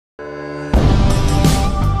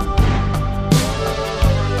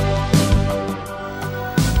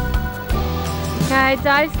Anyway,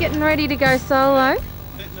 Dave's getting ready to go solo.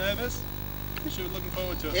 Bit nervous? Sure, looking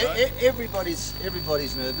forward to it. Everybody's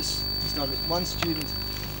nervous. There's not one student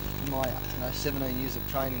in my 17 years of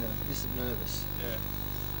training that isn't nervous. Yeah.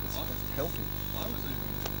 It's healthy. I was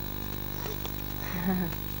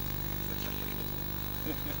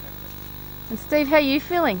And Steve, how are you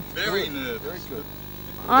feeling? very nervous. Very good.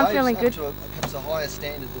 I'm Dave's feeling good. Comes to a higher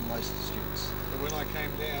standard than most students. But when I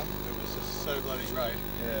came down, it was just so bloody great.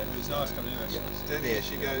 Yeah, it was nice coming in actually. Steady as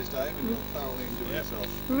she goes, Dave, and you'll thoroughly enjoy yourself.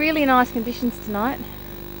 Really nice conditions tonight.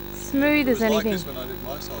 Smooth It as was like anything. this when I did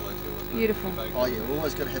my solo too, wasn't it? Beautiful. Oh yeah, we've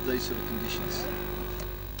always got to have these sort of conditions.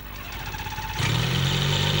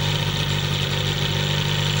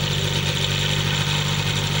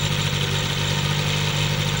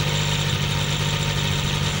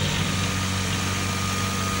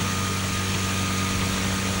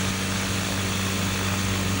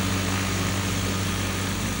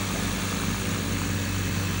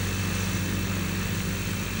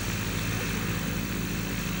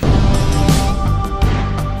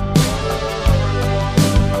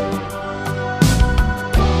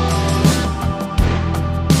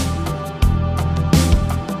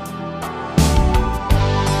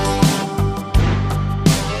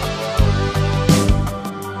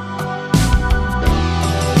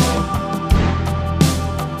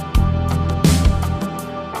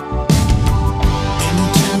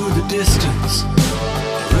 Distance, a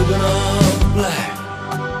ribbon of black,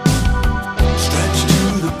 stretched to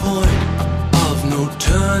the point of no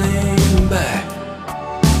turning back.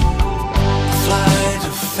 A flight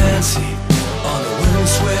of fancy on a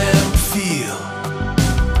windswept field,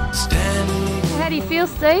 standing. How do you feel,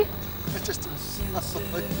 Steve? It's just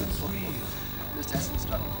hasn't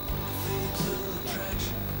struck.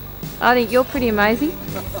 I think you're pretty amazing. The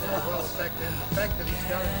fact that he's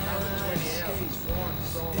done another 20 hours, he's flying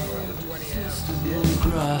solo over 20 hours.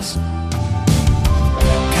 Grass.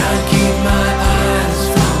 Can't keep my eyes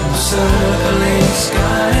from the circling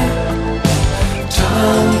sky.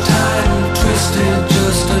 Tongue-tied and twisted,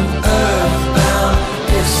 just an earthbound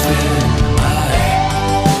distant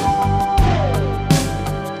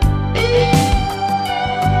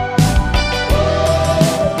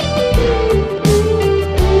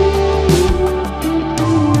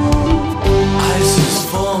Ice is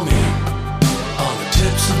forming on the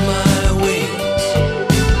tips of my wings.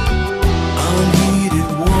 Unheeded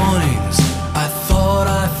warnings, I thought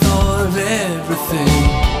of everything.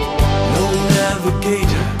 No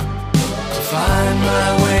navigator to find my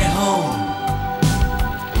way home.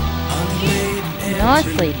 Unmade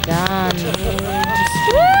Nicely done.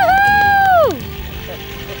 Woohoo!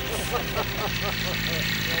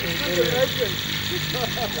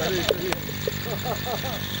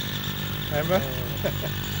 Remember?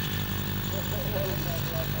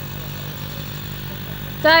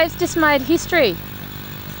 Dave's just made history.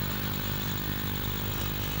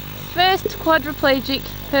 First quadriplegic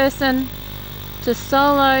person to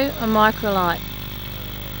solo a microlight.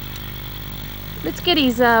 Let's get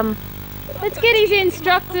his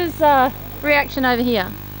instructor's reaction over here.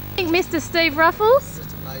 I think Mr. Steve Ruffles.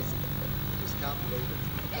 Just amazing. Just can't believe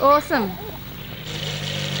it. Awesome.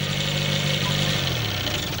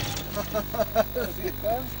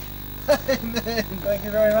 Amen. Thank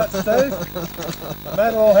you very much, Steve.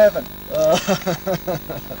 That'll all happen.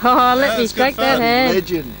 Oh, let me was good shake that fun. hand.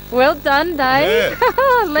 Legend. Well done, Dave. A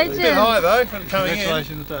bit Legend. high though for coming in.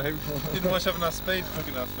 Congratulations, Dave. Didn't always have enough speed quick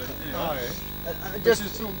enough for Oh, yeah. Just You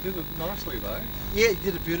still did it nicely, though. yeah, you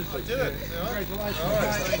did it beautifully. Did it? Congratulations, Alright,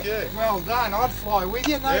 mate. thank you. Well done, I'd fly with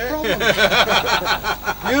you, no Yeah. problem.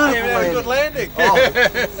 Beautiful Yeah, good landing. Oh,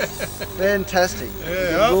 fantastic.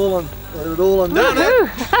 Yeah, It all undone. Woohoo!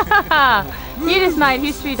 You just made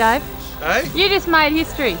history, Dave. Hey? You just made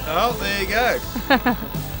history. Oh, there you go.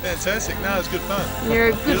 Fantastic. No, it's good fun. You're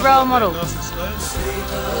a good Beautiful, role model. Nice and smooth.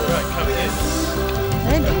 Great coming in.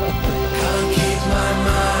 Legend. Can't keep